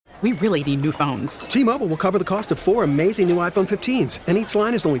We really need new phones. T-Mobile will cover the cost of 4 amazing new iPhone 15s, and each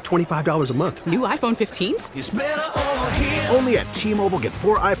line is only $25 a month. New iPhone 15s? It's better over here. Only at T-Mobile, get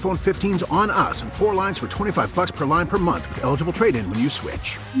 4 iPhone 15s on us and 4 lines for $25 per line per month with eligible trade-in when you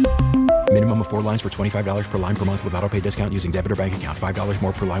switch. Minimum of 4 lines for $25 per line per month with autopay discount using debit or bank account. $5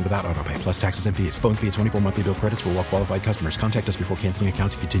 more per line without autopay, plus taxes and fees. Phone fee at 24 monthly bill credits for well-qualified customers. Contact us before canceling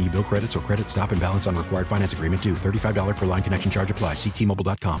account to continue bill credits or credit stop and balance on required finance agreement due. $35 per line connection charge applies. See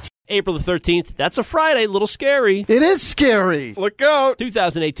T-Mobile.com. April the 13th. That's a Friday. A little scary. It is scary. Look out.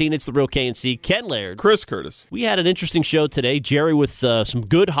 2018. It's the Real KNC. Ken Laird. Chris Curtis. We had an interesting show today. Jerry with some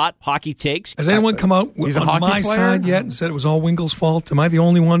good, hot hockey takes. Has anyone come out on my side yet and said it was all Wingle's fault? Am I the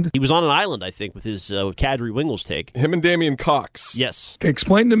only one? He was on an island, I think, with his Kadri Wingles take. Him and Damian Cox. Yes. Okay,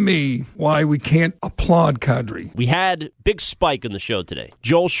 explain to me why we can't applaud Kadri. We had big spike in the show today.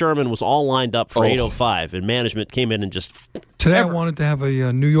 Joel Sherman was all lined up for 8:05, and management came in and just... Today I wanted to have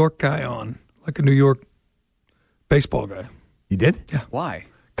a New York guy on, like a New York baseball guy. You did? Yeah. Why?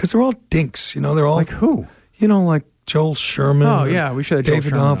 Because they're all dinks. You know, they're all... Like who? You know, like Joel Sherman. Oh, yeah, we should have Joel David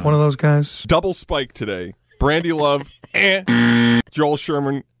Sherman Hoff, on. one of those guys. Double spike today. Brandy Love, Joel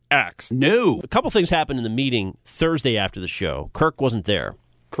Sherman, axe. No. A couple things happened in the meeting Thursday after the show. Kirk wasn't there.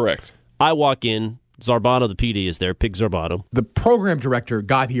 Correct. I walk in. Zarbano, the PD, is there. Pig Zarbano. The program director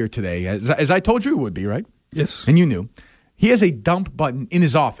got here today, as I told you it would be, right? Yes. And you knew. He has a dump button in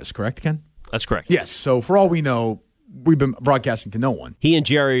his office, correct, Ken? That's correct. Yes. So for all we know, we've been broadcasting to no one. He and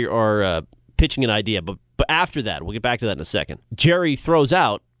Jerry are pitching an idea, but after that, we'll get back to that in a second. Jerry throws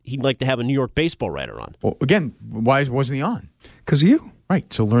out he'd like to have a New York baseball writer on. Well, again, why wasn't he on? Because of you.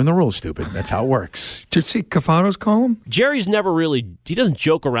 Right. So learn the rules, stupid. That's how it works. Did you see Cafano's column? Jerry's never really, he doesn't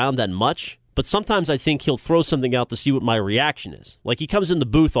joke around that much, but sometimes I think he'll throw something out to see what my reaction is. Like he comes in the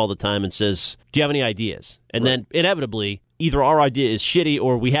booth all the time and says, do you have any ideas? And then inevitably, either our idea is shitty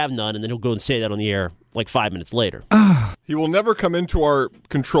or we have none, and then he'll go and say that on the air like 5 minutes later. He will never come into our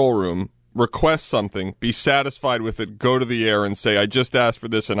control room, request something, be satisfied with it, go to the air and say, I just asked for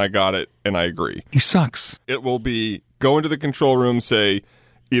this and I got it and I agree. He sucks. It will be go into the control room, say,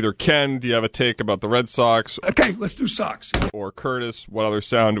 either Ken, do you have a take about the Red Sox? Okay, let's do Sox. Or Curtis, what other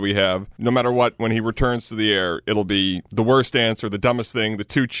sound do we have? No matter what, when he returns to the air, it'll be the worst answer, the dumbest thing, the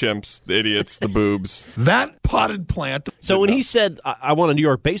two chimps, the idiots, the boobs. That potted plant. So when he said, I want a New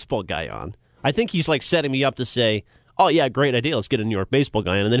York baseball guy on, I think he's like setting me up to say, oh, yeah, great idea. Let's get a New York baseball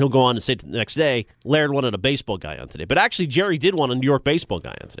guy on. And then he'll go on to say the next day, Laird wanted a baseball guy on today. But actually, Jerry did want a New York baseball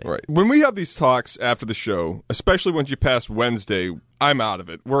guy on today. Right. When we have these talks after the show, especially once you pass Wednesday, I'm out of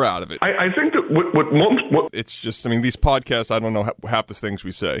it. We're out of it. I think that what it's just, I mean, these podcasts, I don't know half the things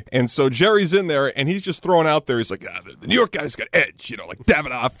we say. And so Jerry's in there, and he's just throwing out there, he's like, the New York guy's got edge, you know, like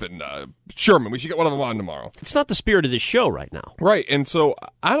Davidoff and Sherman. We should get one of them on tomorrow. It's not the spirit of this show right now. Right. And so,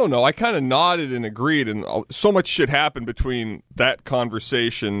 I don't know, I kind of nodded and agreed, and so much shit happened between that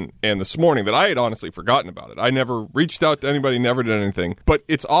conversation and this morning that I had honestly forgotten about it. I never reached out to anybody, never did anything. But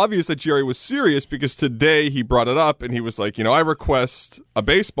it's obvious that Jerry was serious because today he brought it up, and he was like, you know, I request a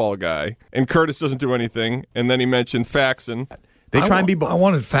baseball guy, and Curtis doesn't do anything, and then he mentioned Faxon. They try and be both. I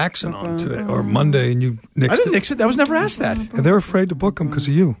wanted Faxon on today, or Monday, and you nixed I didn't it. nix it. That was never asked that. And they're afraid to book him because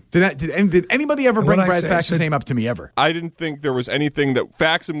of you. Did anybody ever bring what'd I Brad say? I Faxon's said- name up to me ever? I didn't think there was anything that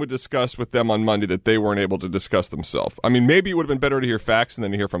Faxon would discuss with them on Monday that they weren't able to discuss themselves. I mean, maybe it would have been better to hear Faxon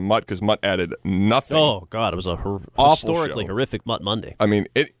than to hear from Mutt, because Mutt added nothing. Oh, God, it was a historically horrific Mutt Monday. I mean,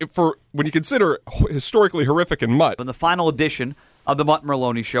 for when you consider historically horrific in Mutt. In the final edition of the Mutt and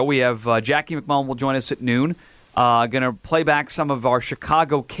Merlone Show, we have Jackie McMullen will join us at noon. Going to play back some of our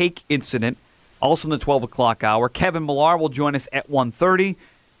Chicago cake incident, also in the 12 o'clock hour. Kevin Millar will join us at 1:30.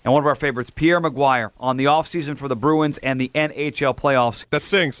 And one of our favorites, Pierre Maguire, on the offseason for the Bruins and the NHL playoffs. That's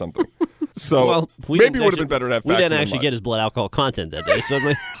saying something. So Well, maybe it would have been better to have Faxon. We didn't than actually Mutt. get his blood alcohol content that day. So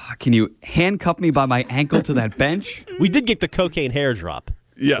Can you handcuff me by my ankle to that bench? we did get the cocaine hair drop.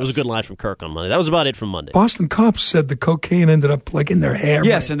 Yes. It was a good line from Kirk on Monday. That was about it from Monday. Boston cops said the cocaine ended up like in their hair.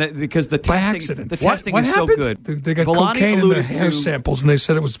 Yes, right? and because the By testing, accident. the testing is so good. They got Villani cocaine in their alluded hair to- samples, and they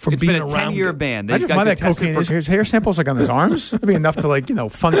said it was from It's being been a around 10-year it. ban. I These just guys mind get that tested cocaine. for- His hair samples like on his arms. That'd be enough to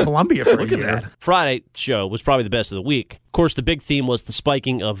fund Columbia for a year. Friday show was probably the best of the week. Of course, the big theme was the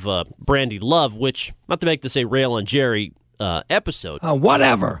spiking of Brandy Love, which, not to make this a rail on Jerry episode.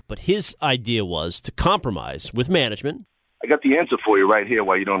 Whatever. But his idea was to compromise with management. I got the answer for you right here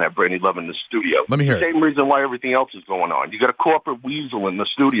why you don't have Brandy Love in the studio. Let me hear it. Same reason why everything else is going on. You got a corporate weasel in the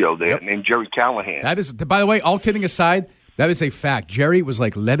studio there named Jerry Callahan. That is, by the way, all kidding aside, that is a fact. Jerry was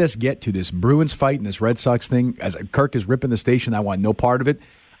like, let us get to this Bruins fight and this Red Sox thing. As Kirk is ripping the station, I want no part of it.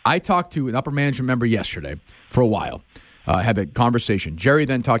 I talked to an upper management member yesterday for a while had a conversation. Jerry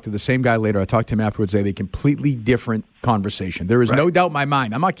then talked to the same guy later. I talked to him afterwards. They had a completely different conversation. There is no doubt in my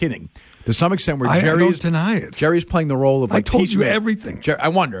mind. I'm not kidding. To some extent, where I Jerry's don't deny it. Jerry's playing the role of I like told you peacemaker. everything. I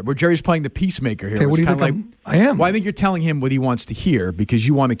wonder where Jerry's playing the peacemaker here. Okay, what do you It's think kinda I am? Well, I think you're telling him what he wants to hear because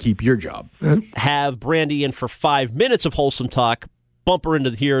you want to keep your job. Have Brandy in for 5 minutes of wholesome talk. Bump her into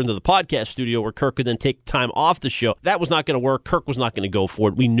the podcast studio where Kirk could then take time off the show. That was not going to work. Kirk was not going to go for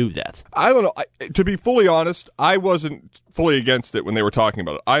it. We knew that. I don't know. To be fully honest, I wasn't fully against it when they were talking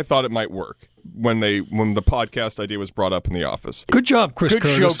about it. I thought it might work when the podcast idea was brought up in the office. Good job, Chris Good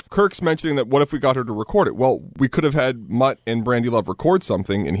Curtis. show. Kirk's mentioning that what if we got her to record it? Well, we could have had Mutt and Brandy Love record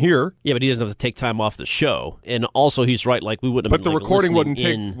something in here. Yeah, but he doesn't have to take time off the show. And also, he's right. Like we wouldn't. But the recording wouldn't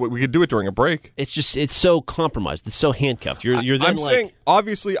take. We could do it during a break. It's so compromised. It's so handcuffed. You're then I'm saying,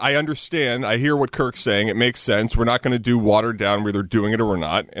 obviously, I understand. I hear what Kirk's saying. It makes sense. We're not going to do watered down whether doing it or we're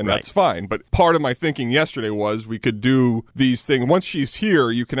not, and that's fine. But part of my thinking yesterday was we could do these things. Once she's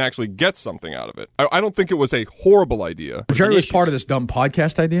here, you can actually get something out of it. I don't think it was a horrible idea. Jerry was part of this dumb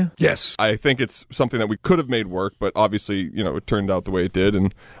podcast idea? Yes. I think it's something that we could have made work, but obviously, it turned out the way it did,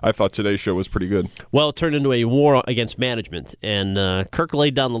 and I thought today's show was pretty good. Well, it turned into a war against management, and Kirk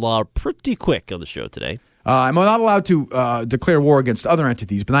laid down the law pretty quick on the show today. I'm not allowed to declare war against other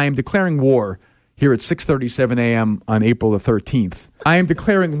entities, but I am declaring war here at 6:37 a.m. on April the 13th. I am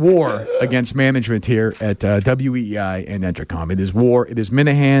declaring war against management here at WEEI and Entercom. It is war. It is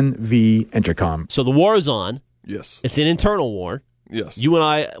Minahan v. Entercom. So the war is on. Yes. It's an internal war. Yes. You and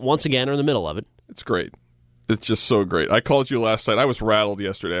I, once again, are in the middle of it. It's great. It's just so great. I called you last night. I was rattled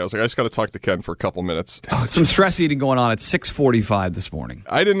yesterday. I was like, I just got to talk to Ken for a couple minutes. Some stress eating going on at 6:45 this morning.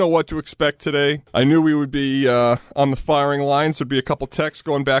 I didn't know what to expect today. I knew we would be on the firing lines. There'd be a couple texts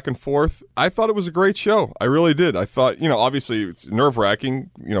going back and forth. I thought it was a great show. I really did. I thought, obviously it's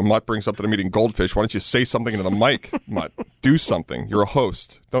nerve-wracking. Mutt brings up that I'm eating goldfish. Why don't you say something into the mic, Mutt? Do something. You're a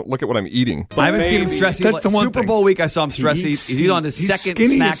host. Don't look at what I'm eating. I haven't seen him stress eat. That's the one Super thing. Bowl week, I saw him stress eat. He's on his second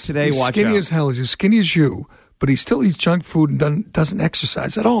snack today. He's Watch skinny out. as hell. He's as skinny as you. But he still eats junk food and doesn't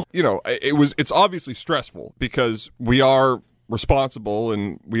exercise at all. It's obviously stressful because we are responsible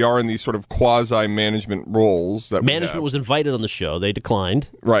and we are in these sort of quasi-management roles that management was invited on the show. They declined.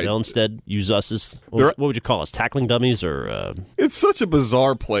 Right. They'll instead use us as, what would you call us, tackling dummies or... It's such a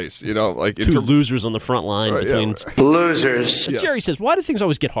bizarre place, like... Two losers on the front line between... Losers. As Jerry says, why do things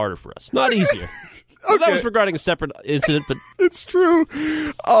always get harder for us? Not easier. So that was regarding a separate incident, but... It's true.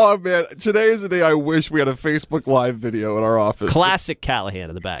 Oh, man. Today is the day I wish we had a Facebook Live video in our office. Classic Callahan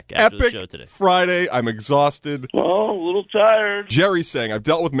in the back after Epic the show today. Friday. I'm exhausted. Oh, a little tired. Jerry's saying, I've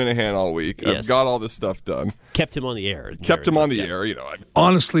dealt with Minahan all week. Yes. I've got all this stuff done. Kept him on the air. Kept him on the air.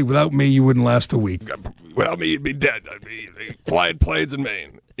 Honestly, without me, you wouldn't last a week. Without me, you'd be dead. I'd be flying planes in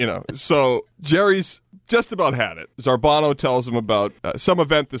Maine. So Jerry's... just about had it. Zarbano tells him about some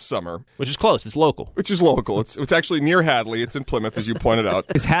event this summer. Which is close. It's local. It's actually near Hadley. It's in Plymouth, as you pointed out.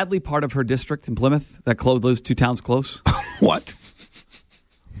 Is Hadley part of her district in Plymouth? Those two towns close? What?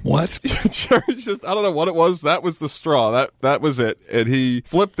 Jerry's just, I don't know what it was. That was the straw. That was it. And he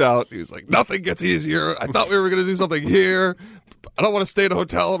flipped out. He was like, nothing gets easier. I thought we were going to do something here. I don't want to stay in a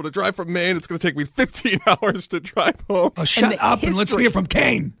hotel. I'm going to drive from Maine. It's going to take me 15 hours to drive home. Oh, shut up and let's hear from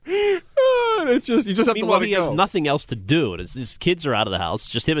Kane. You just have to let it he has go. nothing else to do. His kids are out of the house,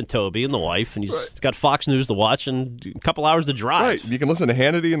 just him and Toby and the wife, and he's got Fox News to watch and a couple hours to drive. Right. You can listen to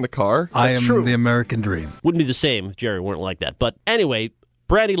Hannity in the car. I am the American dream. Wouldn't be the same if Jerry weren't like that. But anyway,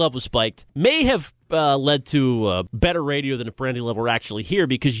 Brandy Love was spiked. May have led to better radio than if Brandy Love were actually here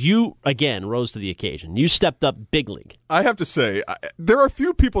because you, again, rose to the occasion. You stepped up big league. I have to say, there are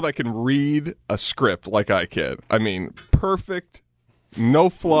few people that can read a script like I can. I mean, perfect, no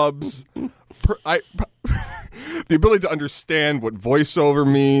flubs. The ability to understand what voiceover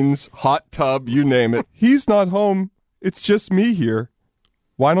means, hot tub, you name it. He's not home. It's just me here.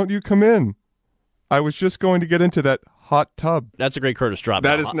 Why don't you come in? I was just going to get into that hot tub. That's a great Curtis drop.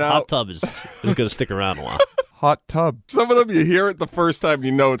 That is now... Hot tub is going to stick around a while. Hot tub. Some of them you hear it the first time,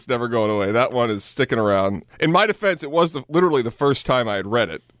 you know it's never going away. That one is sticking around. In my defense, it was literally the first time I had read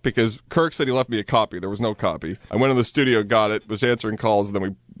it because Kirk said he left me a copy. There was no copy. I went in the studio, got it, was answering calls, and then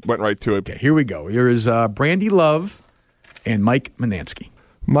we went right to it. Okay, here we go. Here is Brandy Love and Mike Manansky.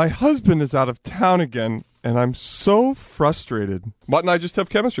 My husband is out of town again, and I'm so frustrated. Mutt and I just have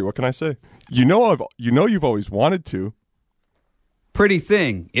chemistry. What can I say? You know you've always wanted to. Pretty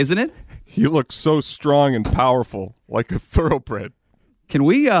thing, isn't it? You look so strong and powerful, like a thoroughbred. Can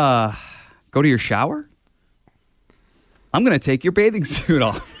we go to your shower? I'm going to take your bathing suit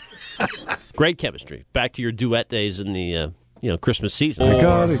off. Great chemistry. Back to your duet days in the Christmas season. I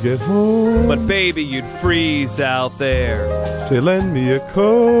gotta get home. But baby, you'd freeze out there. Say, lend me a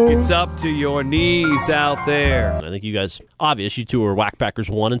coat. It's up to your knees out there. I think you guys, obvious, you two are Whack Packers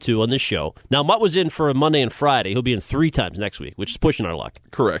 1 and 2 on this show. Now, Mutt was in for a Monday and Friday. He'll be in 3 times next week, which is pushing our luck.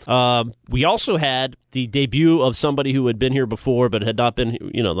 Correct. We also had the debut of somebody who had been here before but had not been,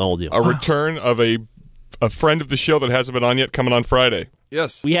 the whole deal. A return of a friend of the show that hasn't been on yet coming on Friday.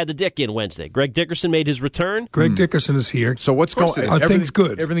 Yes. We had the Dick in Wednesday. Greg Dickerson made his return. Greg Dickerson is here. So what's going on? Are things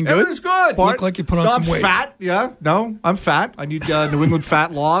good? Everything good? Everything's good. Look like you put on some weight. I'm fat. Yeah. No, I'm fat. I need New England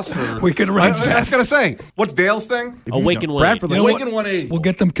fat loss. We can arrange that. I was going to say, what's Dale's thing? Awaken 180. Awaken 180. We'll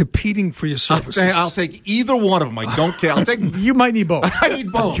get them competing for your services. I'll take either one of them. I don't care. I'll take. You might need both. I need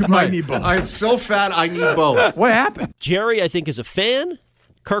both. You might need both. I'm so fat, I need both. What happened? Jerry, I think, is a fan.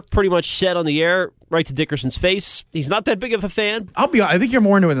 Kirk pretty much said on the air, right to Dickerson's face, he's not that big of a fan. I think you're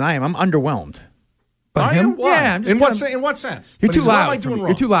more into it than I am. I'm underwhelmed. By him? Why? Yeah. I'm just in what sense? You're too What am I loud for doing me. wrong?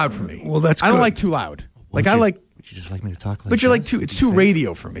 You're too loud for me. Well, that's I don't good. like too loud. Would you just like me to talk like But you're like it's too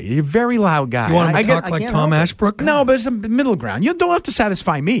radio for me. You're a very loud guy. You want him to I talk like can't Tom help it. Ashbrook? No, but it's a middle ground. You don't have to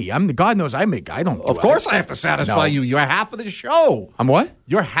satisfy me. God knows I don't. Of course I have to satisfy you. You're half of the show. I'm what?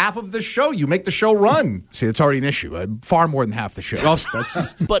 You're half of the show. You make the show run. See, it's already an issue. Far more than half the show.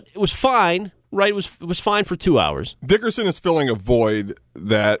 But it was fine, right? It was fine for 2 hours. Dickerson is filling a void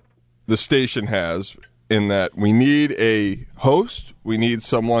that the station has in that we need a host. We need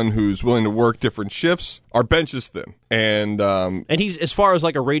someone who's willing to work different shifts. Our bench is thin. And he's, as far as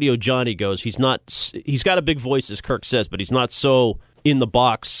like a radio Johnny goes, he's got a big voice, as Kirk says, but he's not so in the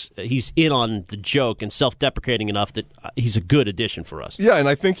box. He's in on the joke and self-deprecating enough that he's a good addition for us. Yeah, and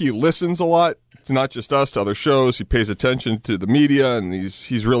I think he listens a lot. It's not just us, to other shows. He pays attention to the media, and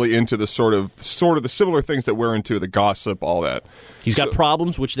he's really into the sort of the similar things that we're into, the gossip, all that. He's got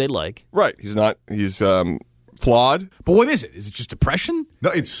problems, which they like. Right. He's flawed. But what is it? Is it just depression?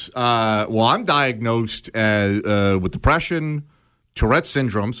 No, it's I'm diagnosed with depression, Tourette's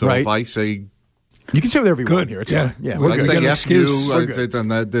syndrome. So if I say, you can say whatever you want here. It's fine. Yeah, if I say yes to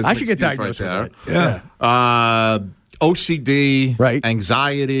you, I should get diagnosed right with that. Yeah. OCD, right?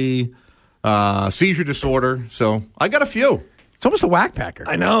 Anxiety, seizure disorder. So I got a few. It's almost a whack packer.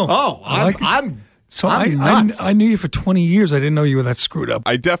 I know. Oh, I'm nuts. I knew you for 20 years. I didn't know you were that screwed up.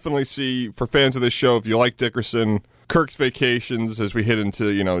 I definitely see, for fans of this show, if you like Dickerson, Kirk's vacations as we hit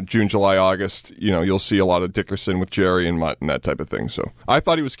into June, July, August, you'll see a lot of Dickerson with Jerry and Mutt and that type of thing. So I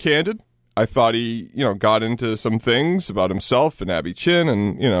thought he was candid. I thought he, got into some things about himself and Abby Chin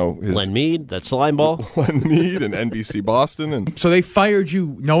and, his Len Mead, that slime ball. Len Mead and NBC Boston. And so they fired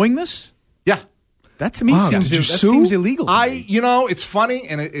you knowing this? Yeah. That to me seems illegal. It's funny,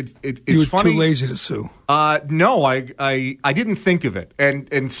 and it's you were funny. Too lazy to sue. No, I didn't think of it,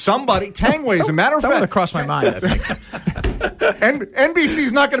 and somebody Tangway, as a matter of fact, that would have crossed my mind. I think. And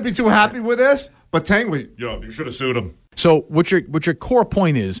NBC's not going to be too happy with this, but Tangway, you should have sued him. So what your core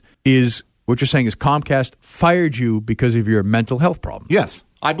point is what you're saying is Comcast fired you because of your mental health problems. Yes,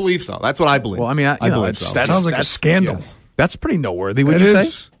 I believe so. That's what I believe. Well, I mean, I believe so. That sounds like a scandal. Yes. That's pretty noteworthy. Would you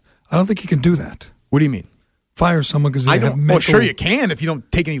say? I don't think you can do that. What do you mean? Fire someone because they have mental... Well, sure you can if you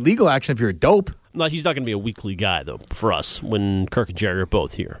don't take any legal action if you're a dope. No, he's not going to be a weekly guy, though, for us when Kirk and Jerry are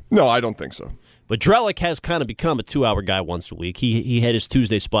both here. No, I don't think so. But Drellick has kind of become a 2-hour guy once a week. He had his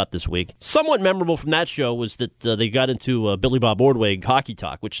Tuesday spot this week. Somewhat memorable from that show was that they got into Billy Bob Ordway hockey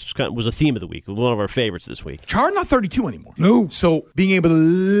talk, which was a theme of the week, one of our favorites this week. Chard not 32 anymore. No. So being able to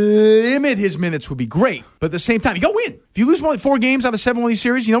limit his minutes would be great. But at the same time, you go win. If you lose more than 4 games out of 7 of these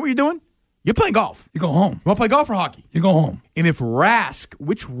series, you know what you're doing? You're playing golf. You go home. You want to play golf or hockey? You go home. And if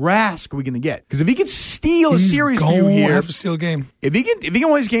which Rask are we going to get? Because if he can steal a series for you here, have to steal a game. If he can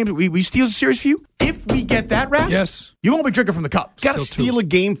win these games, we steal a series for you. If we get that Rask, yes, you won't be drinking from the cup. Got to steal a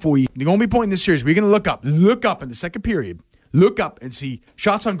game for you. You're going to be pointing this series. We're going to look up in the second period, look up and see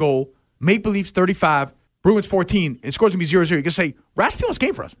shots on goal. Maple Leafs 35, Bruins 14. It scores going to be 0-0. You can say Rask steal this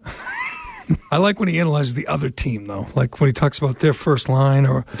game for us. I like when he analyzes the other team, though. Like when he talks about their first line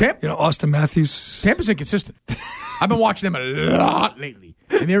or, Austin Matthews. Tampa's inconsistent. I've been watching them a lot lately,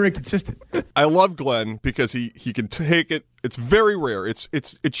 and they're inconsistent. I love Glenn because he can take it. It's very rare.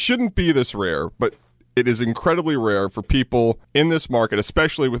 It shouldn't be this rare, but it is incredibly rare for people in this market,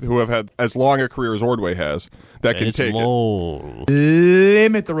 especially who have had as long a career as Ordway has, that can take it.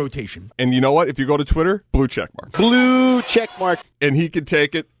 Limit the rotation. And you know what? If you go to Twitter, blue check mark. Blue check mark. And he can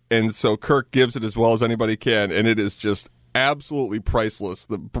take it. And so Kirk gives it as well as anybody can, and it is just absolutely priceless.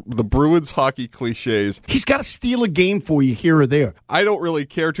 The Bruins hockey cliches. He's got to steal a game for you here or there. I don't really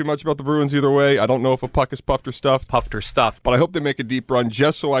care too much about the Bruins either way. I don't know if a puck is puffed or stuffed. Puffed or stuffed. But I hope they make a deep run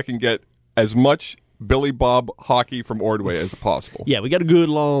just so I can get as much Billy Bob hockey from Ordway as possible. Yeah, we got a good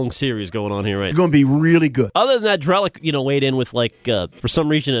long series going on here, right? It's going to be really good. Other than that, Drellick, weighed in with for some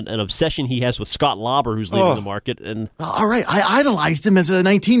reason an obsession he has with Scott Lauber, who's leaving the market. And all right, I idolized him as a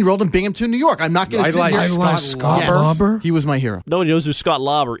 19-year-old in Binghamton, New York. I'm not going to sit here. Scott Lauber. He was my hero. Nobody knows who Scott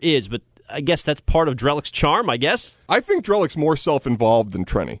Lauber is, but I guess that's part of Drellick's charm. I guess. I think Drellick's more self-involved than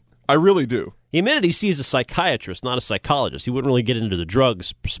Trenny. I really do. He admitted he sees a psychiatrist, not a psychologist. He wouldn't really get into the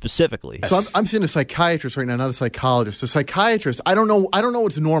drugs specifically. So I'm seeing a psychiatrist right now, not a psychologist. A psychiatrist, I don't know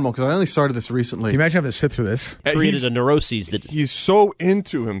what's normal because I only started this recently. Can you imagine having to sit through this? Created a neuroses that he's so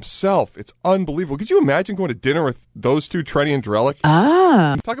into himself. It's unbelievable. Could you imagine going to dinner with those two, Trenny and Drellick?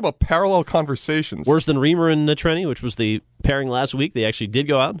 Talk about parallel conversations. Worse than Reamer and Trenny, which was the pairing last week. They actually did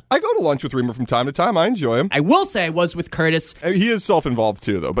go out. I go to lunch with Reamer from time to time. I enjoy him. I will say I was with Curtis. He is self-involved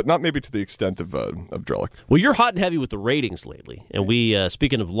too, though, but not maybe to the extent of Drellick. Well, you're hot and heavy with the ratings lately, and we,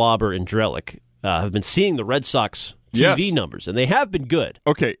 speaking of Lauber and Drellick, have been seeing the Red Sox TV numbers, and they have been good.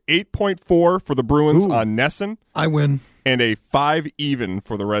 Okay, 8.4 for the Bruins on Nesson. I win. And a 5 even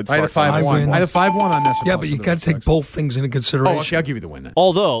for the Red Sox. I had a 5-1. I had a 5-1 on Nesson. Yeah, but you got to take both things into consideration. Oh, okay, I'll give you the win then.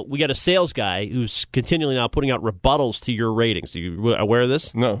 Although, we got a sales guy who's continually now putting out rebuttals to your ratings. Are you aware of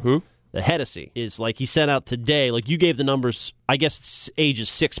this? No, who? The Hennessy is he sent out today, you gave the numbers, I guess it's ages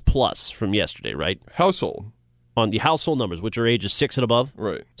 6+ from yesterday, right? Household. On the household numbers, which are ages 6 and above.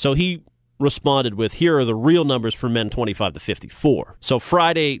 Right. So he responded with, here are the real numbers for men 25 to 54. So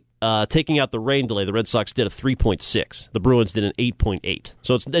Friday, taking out the rain delay, the Red Sox did a 3.6. The Bruins did an 8.8.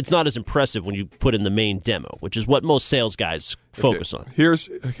 So it's not as impressive when you put in the main demo, which is what most sales guys focus on.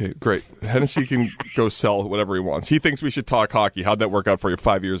 Okay, great. Hennessy can go sell whatever he wants. He thinks we should talk hockey. How'd that work out for you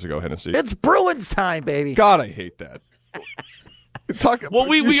 5 years ago, Hennessy? It's Bruins time, baby. God, I hate that.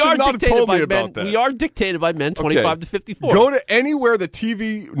 We are dictated by men. We are dictated by men 25 to 54. Go to anywhere the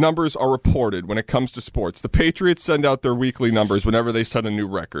TV numbers are reported when it comes to sports. The Patriots send out their weekly numbers whenever they set a new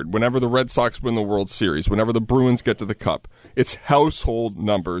record, whenever the Red Sox win the World Series, whenever the Bruins get to the Cup. It's household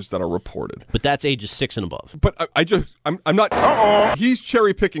numbers that are reported. But that's ages 6 and above. But I'm not. He's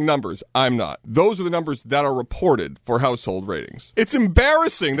cherry picking numbers. I'm not. Those are the numbers that are reported for household ratings. It's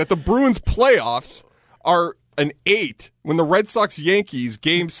embarrassing that the Bruins playoffs are an 8 when the Red Sox Yankees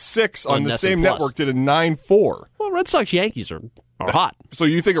game 6 on the same network did a 9-4. Well, Red Sox Yankees are hot. So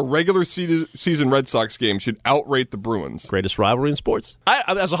you think a regular season Red Sox game should outrate the Bruins? Greatest rivalry in sports.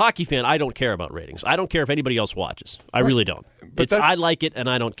 As a hockey fan, I don't care about ratings. I don't care if anybody else watches. I really don't. I like it, and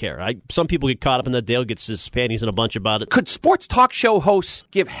I don't care. Some people get caught up in that. Dale gets his panties in a bunch about it. Could sports talk show hosts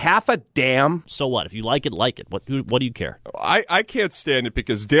give half a damn? So what? If you like it, like it. What do you care? I can't stand it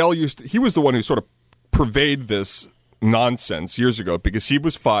because Dale he was the one who sort of pervade this nonsense years ago because he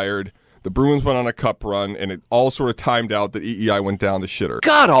was fired. The Bruins went on a cup run, and it all sort of timed out that EEI went down the shitter.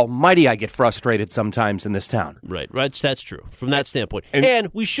 God almighty, I get frustrated sometimes in this town. Right. That's true from that standpoint. And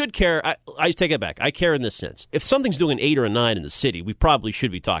we should care. I take it back. I care in this sense. If something's doing an 8 or a 9 in the city, we probably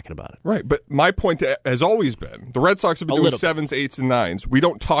should be talking about it. Right. But my point has always been the Red Sox have been doing 7s, 8s, and 9s. We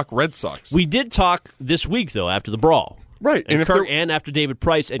don't talk Red Sox. We did talk this week, though, after the brawl. Right. And after David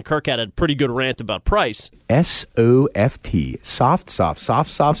Price, and Kirk had a pretty good rant about Price. SOFT.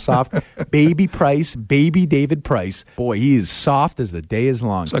 Soft. Baby Price, baby David Price. Boy, he is soft as the day is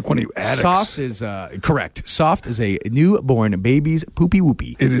long. It's like one of you addicts. Soft is, correct. Soft is a newborn baby's poopy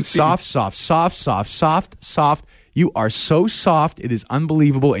whoopy. It is soft. You are so soft, it is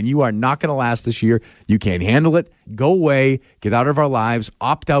unbelievable, and you are not going to last this year. You can't handle it. Go away. Get out of our lives.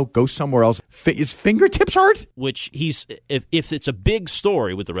 Opt out. Go somewhere else. His fingertips hurt? Which if it's a big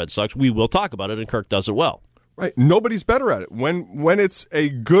story with the Red Sox, we will talk about it, and Kirk does it well. Right. Nobody's better at it when it's a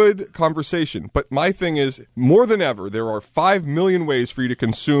good conversation. But my thing is, more than ever, there are 5 million ways for you to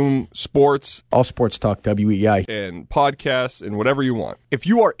consume sports. All sports talk, WEI. And podcasts and whatever you want. If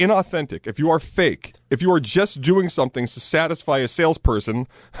you are inauthentic, if you are fake, if you are just doing something to satisfy a salesperson.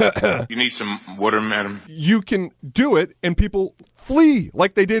 You need some water, madam? You can do it and people flee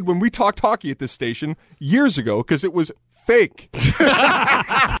like they did when we talked hockey at this station years ago because it was fake.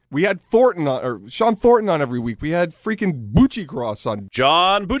 We had Sean Thornton on every week. We had freaking Buccigross on.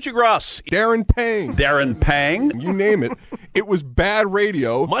 John Buccigross. Darren Pang. You name it. It was bad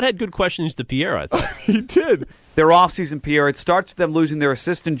radio. Mutt had good questions to Pierre, I thought. He did. Their offseason, Pierre, it starts with them losing their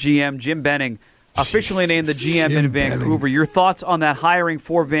assistant GM, Jim Benning, officially named the GM in Vancouver. Your thoughts on that hiring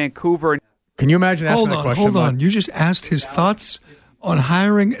for Vancouver? Can you imagine asking that question? Hold on. You just asked his thoughts on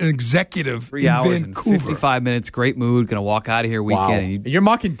hiring an executive 3 in hours Vancouver. And 55 minutes, great mood, going to walk out of here weekend. Wow. You're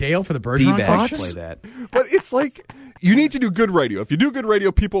mocking Dale for the Bergeron D-bag thoughts? play that. But it's like You need to do good radio. If you do good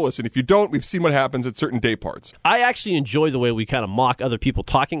radio, people listen. If you don't, we've seen what happens at certain day parts. I actually enjoy the way we kind of mock other people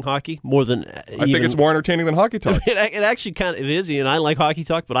talking hockey more than I think it's more entertaining than hockey talk. It actually kind of is, and I like hockey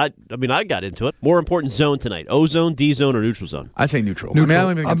talk, but I got into it. More important zone tonight: O zone, D zone, or neutral zone? I'd say neutral. Neutral.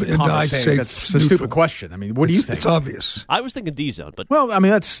 I mean, I don't even think it's a conversation. That's a stupid question. I mean, what do you think? It's obvious. I was thinking D zone, but well, I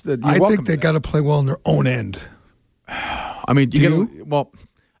mean, that's. I think they got to play well on their own end. I mean, well,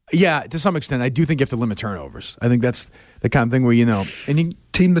 yeah, to some extent, I do think you have to limit turnovers. I think that's the kind of thing where any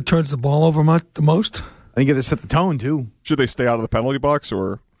team that turns the ball over the most. I think you have to set the tone too. Should they stay out of the penalty box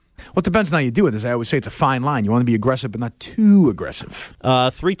or? Well, it depends on how you do it. As I always say, it's a fine line. You want to be aggressive, but not too aggressive.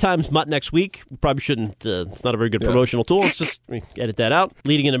 3 times Mutt next week. We probably shouldn't. It's not a very good promotional tool. Let's just edit that out.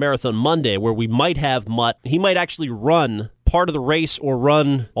 Leading into Marathon Monday, where we might have Mutt. He might actually run part of the race or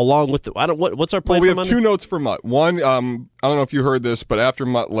run along with the. What's our plan? Well, we for have Monday? 2 notes for Mutt. One, I don't know if you heard this, but after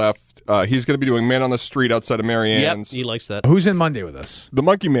Mutt left, he's going to be doing Man on the Street outside of Marianne's. Yep, he likes that. Who's in Monday with us? The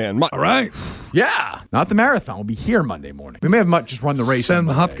Monkey Man, Mutt. All right. Yeah, not the marathon. We'll be here Monday morning. We may have Mutt just run the race. Sam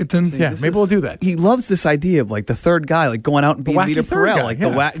Hopkinton. Yeah, maybe we'll do that. He loves this idea of like the third guy, like going out and being Vita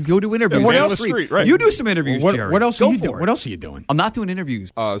Perel, go do interviews. Man on the street, right? You do some interviews, Jerry. What else are you doing? What else are you doing? I'm not doing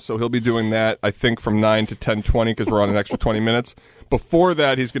interviews. So he'll be doing that, I think, from 9 to 10:20 because we're on an extra 20 minutes. Before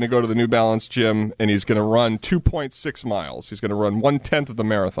that, he's going to go to the New Balance gym and he's going to run 2.6 miles. He's going to run 1/10 of the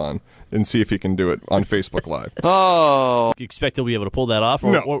marathon and see if he can do it on Facebook Live. Oh. You expect he'll be able to pull that off?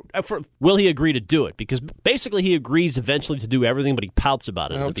 Or, No. Will he agree to do it? Because basically he agrees eventually to do everything, but he pouts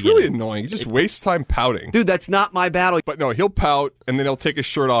about it. No, it's really annoying. He just wastes time pouting. Dude, that's not my battle. But no, he'll pout and then he'll take his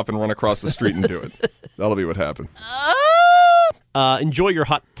shirt off and run across the street and do it. That'll be what happened. Enjoy your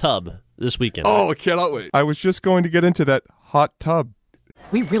hot tub this weekend. Oh, I cannot wait. I was just going to get into that hot tub.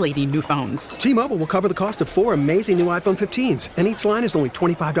 We really need new phones. T-Mobile will cover the cost of 4 amazing new iPhone 15s, and each line is only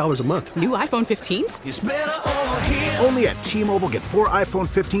 $25 a month. New iPhone 15s? It's better over here. Only at T-Mobile, get 4 iPhone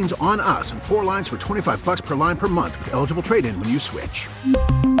 15s on us and 4 lines for $25 per line per month with eligible trade-in when you switch.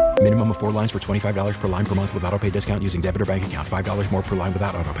 Minimum of 4 lines for $25 per line per month with autopay discount using debit or bank account. $5 more per line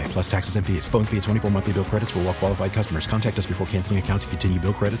without autopay, plus taxes and fees. Phone fee at 24 monthly bill credits for well-qualified customers. Contact us before canceling account to continue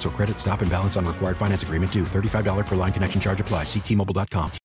bill credits or credit stop and balance on required finance agreement due. $35 per line connection charge applies. See T-Mobile.com.